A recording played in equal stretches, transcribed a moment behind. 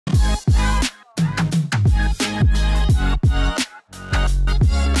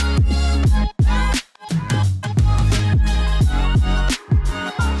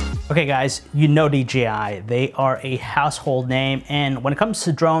Okay guys, you know DJI. They are a household name, and when it comes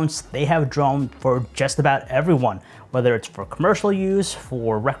to drones, they have a drone for just about everyone. Whether it's for commercial use,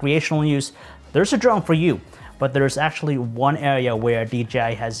 for recreational use, there's a drone for you. But there's actually one area where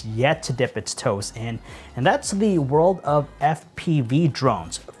DJI has yet to dip its toes in, and that's the world of FPV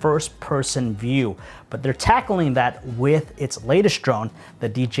drones, first person view. But they're tackling that with its latest drone, the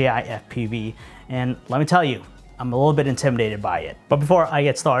DJI FPV, and let me tell you, I'm a little bit intimidated by it. But before I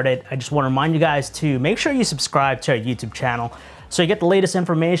get started, I just want to remind you guys to make sure you subscribe to our YouTube channel so you get the latest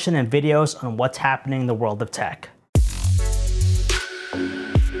information and videos on what's happening in the world of tech.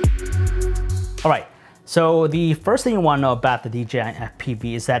 All right, so the first thing you want to know about the DJI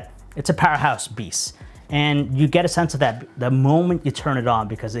FPV is that it's a Powerhouse Beast. And you get a sense of that the moment you turn it on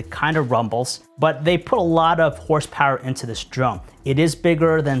because it kind of rumbles, but they put a lot of horsepower into this drone. It is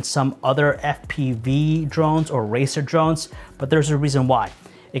bigger than some other FPV drones or racer drones, but there's a reason why.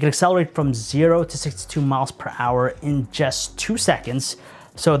 It can accelerate from 0 to 62 miles per hour in just 2 seconds.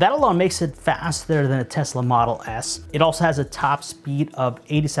 So that alone makes it faster than a Tesla Model S. It also has a top speed of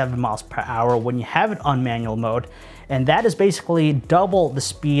 87 miles per hour when you have it on manual mode. And that is basically double the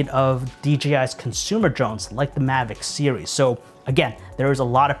speed of DJI's consumer drones like the Mavic series. So again, there is a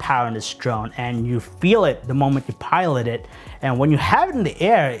lot of power in this drone and you feel it the moment you pilot it. And when you have it in the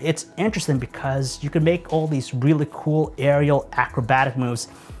air, it's interesting because you can make all these really cool aerial acrobatic moves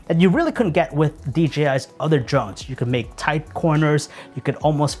that you really couldn't get with DJI's other drones. You can make tight corners, you could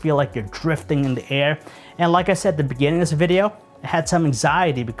almost feel like you're drifting in the air. And like I said at the beginning of this video, I had some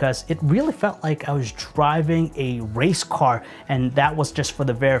anxiety because it really felt like I was driving a race car, and that was just for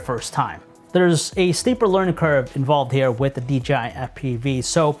the very first time. There's a steeper learning curve involved here with the DJI FPV,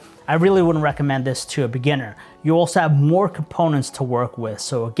 so I really wouldn't recommend this to a beginner. You also have more components to work with,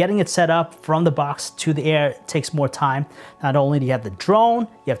 so getting it set up from the box to the air takes more time. Not only do you have the drone,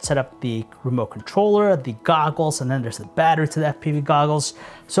 you have to set up the remote controller, the goggles, and then there's the battery to the FPV goggles,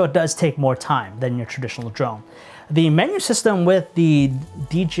 so it does take more time than your traditional drone. The menu system with the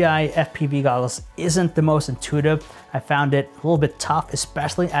DJI FPV goggles isn't the most intuitive. I found it a little bit tough,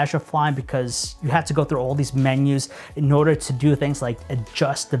 especially as you're flying, because you have to go through all these menus in order to do things like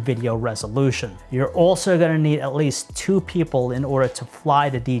adjust the video resolution. You're also going to need at least 2 people in order to fly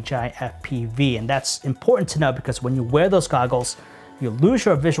the DJI FPV, and that's important to know because when you wear those goggles, you lose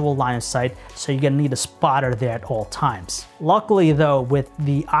your visual line of sight, so you're gonna need a spotter there at all times. Luckily though, with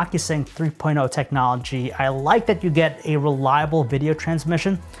the OccuSync 3.0 technology, I like that you get a reliable video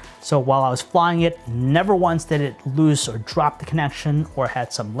transmission. So while I was flying it, never once did it lose or drop the connection or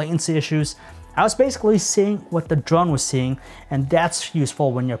had some latency issues. I was basically seeing what the drone was seeing, and that's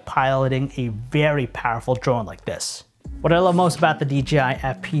useful when you're piloting a very powerful drone like this. What I love most about the DJI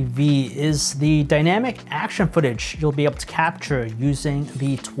FPV is the dynamic action footage you'll be able to capture using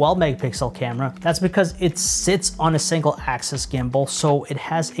the 12 megapixel camera. That's because it sits on a single axis gimbal, so it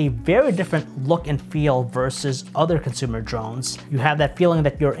has a very different look and feel versus other consumer drones. You have that feeling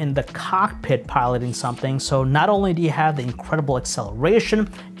that you're in the cockpit piloting something, so not only do you have the incredible acceleration,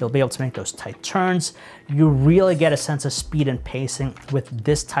 you'll be able to make those tight turns, you really get a sense of speed and pacing with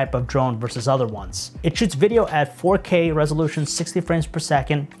this type of drone versus other ones. It shoots video at 4K resolution, 60 frames per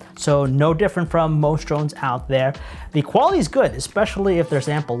second, so no different from most drones out there. The quality is good, especially if there's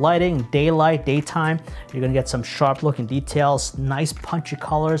ample lighting, daylight, daytime. You're gonna get some sharp looking details, nice punchy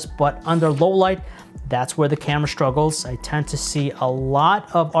colors, but under low light, that's where the camera struggles. I tend to see a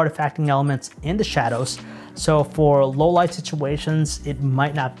lot of artifacting elements in the shadows. So for low light situations, it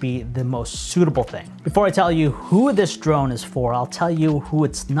might not be the most suitable thing. Before I tell you who this drone is for, I'll tell you who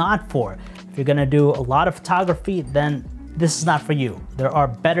it's not for. If you're gonna do a lot of photography, then this is not for you. There are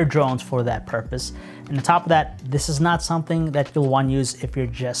better drones for that purpose. And on top of that, this is not something that you'll want to use if you're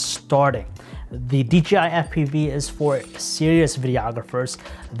just starting. The DJI FPV is for serious videographers,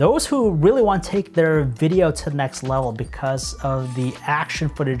 those who really want to take their video to the next level because of the action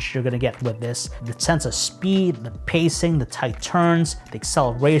footage you're going to get with this, the sense of speed, the pacing, the tight turns, the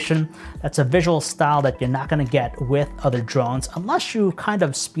acceleration. That's a visual style that you're not going to get with other drones unless you kind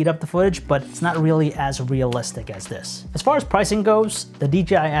of speed up the footage, but it's not really as realistic as this. As far as pricing goes, the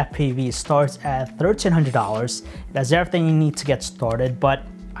DJI FPV starts at $1,300. It has everything you need to get started, but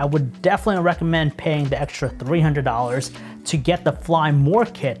I would definitely recommend paying the extra $300 to get the Fly More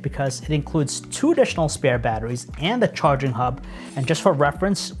kit because it includes 2 additional spare batteries and the charging hub. And just for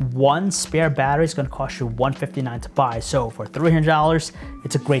reference, 1 spare battery is going to cost you $159 to buy. So for $300,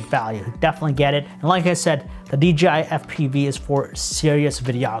 it's a great value. Definitely get it. And like I said, the DJI FPV is for serious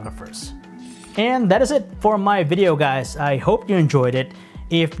videographers. And that is it for my video, guys. I hope you enjoyed it.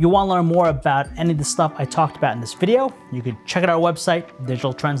 If you want to learn more about any of the stuff I talked about in this video, you can check out our website,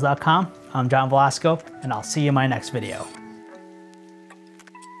 digitaltrends.com. I'm John Velasco, and I'll see you in my next video.